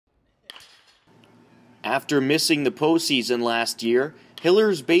After missing the postseason last year,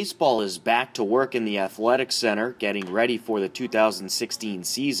 Hillers baseball is back to work in the Athletic Center, getting ready for the 2016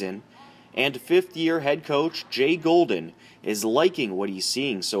 season, and fifth-year head coach Jay Golden is liking what he's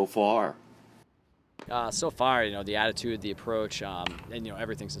seeing so far. So far, the attitude, the approach, and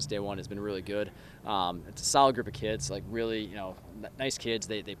everything since day one has been really good. It's a solid group of kids, like really, nice kids.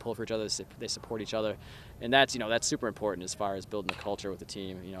 They pull for each other, they support each other, and that's super important as far as building the culture with the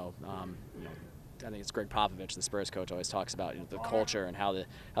team. I think it's Greg Popovich, the Spurs coach, always talks about the culture and how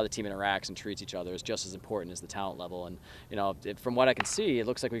the team interacts and treats each other is just as important as the talent level. And from what I can see, it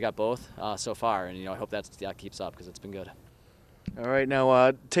looks like we got both so far, and I hope that keeps up because it's been good. All right,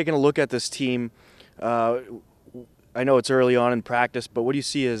 now taking a look at this team. I know it's early on in practice, but what do you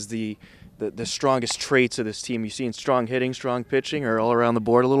see as the strongest traits of this team? You seeing strong hitting, strong pitching, or all around the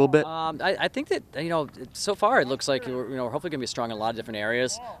board a little bit? I think that so far it looks like we're hopefully going to be strong in a lot of different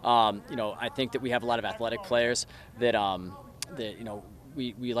areas. I think that we have a lot of athletic players that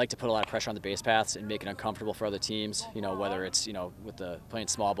we like to put a lot of pressure on the base paths and make it uncomfortable for other teams, whether it's, with the playing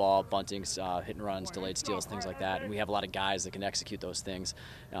small ball, buntings, hit and runs, delayed steals, things like that. And we have a lot of guys that can execute those things.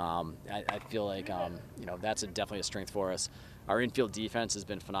 I feel like, that's definitely a strength for us. Our infield defense has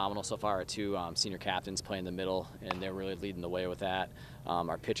been phenomenal so far. Our two senior captains play in the middle, and they're really leading the way with that.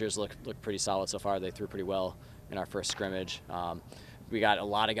 Our pitchers look pretty solid so far. They threw pretty well in our first scrimmage. We got a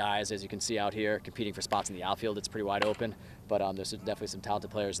lot of guys, as you can see out here, competing for spots in the outfield. It's pretty wide open, but there's definitely some talented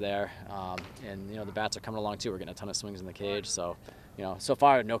players there. And the bats are coming along too. We're getting a ton of swings in the cage. So, so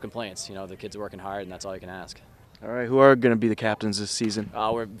far, no complaints. The kids are working hard, and that's all you can ask. All right, who are going to be the captains this season?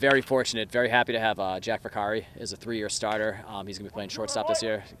 We're very fortunate, very happy to have Jack Vakari as a 3-year starter. He's going to be playing shortstop this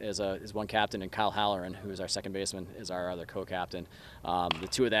year as one captain, and Kyle Halloran, who is our second baseman, is our other co-captain. The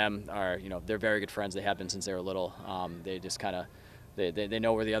two of them are, they're very good friends. They have been since they were little. They just kind of They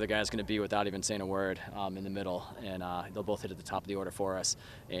know where the other guy is going to be without even saying a word in the middle, and they'll both hit at the top of the order for us.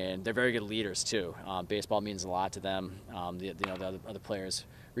 And they're very good leaders too. Baseball means a lot to them. The other players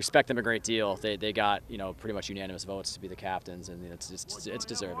respect them a great deal. They got pretty much unanimous votes to be the captains, and it's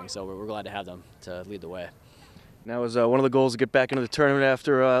deserving. So we're glad to have them to lead the way. Now, is one of the goals to get back into the tournament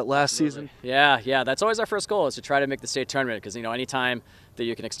after last season? Yeah, that's always our first goal, is to try to make the state tournament, because anytime that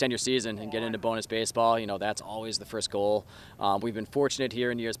you can extend your season and get into bonus baseball, that's always the first goal. We've been fortunate here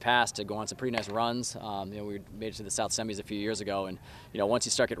in years past to go on some pretty nice runs. We made it to the South Semis a few years ago, and once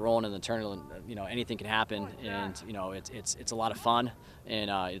you start getting rolling in the tournament, anything can happen, and it's a lot of fun, and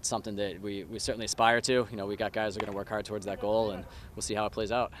it's something that we certainly aspire to. We got guys that are going to work hard towards that goal, and we'll see how it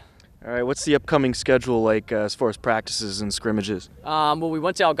plays out. All right, what's the upcoming schedule like as far as practices and scrimmages? Well, we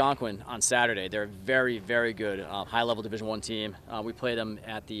went to Algonquin on Saturday. They're a very, very good high-level Division I team. We played them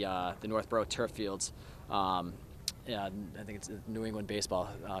at the Northborough Turf Fields. I think it's the New England Baseball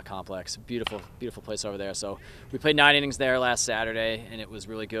Complex. Beautiful, beautiful place over there. So we played 9 innings there last Saturday, and it was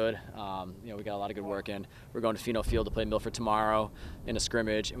really good. We got a lot of good work in. We're going to Pheno Field to play Milford tomorrow in a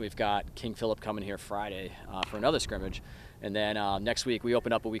scrimmage, and we've got King Philip coming here Friday for another scrimmage. And then next week, we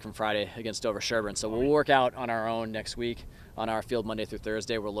open up a week from Friday against Dover Sherburne. So we'll work out on our own next week on our field Monday through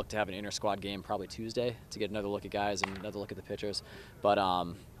Thursday. We'll look to have an inter-squad game probably Tuesday to get another look at guys and another look at the pitchers. But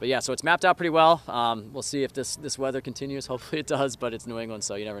yeah, so it's mapped out pretty well. We'll see if this weather continues. Hopefully it does, but it's New England,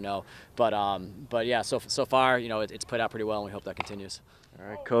 so you never know. But yeah, so far, it's played out pretty well, and we hope that continues. All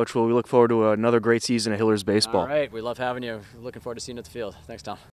right, Coach. Well, we look forward to another great season of Hillers baseball. All right, we love having you. Looking forward to seeing you at the field. Thanks, Tom.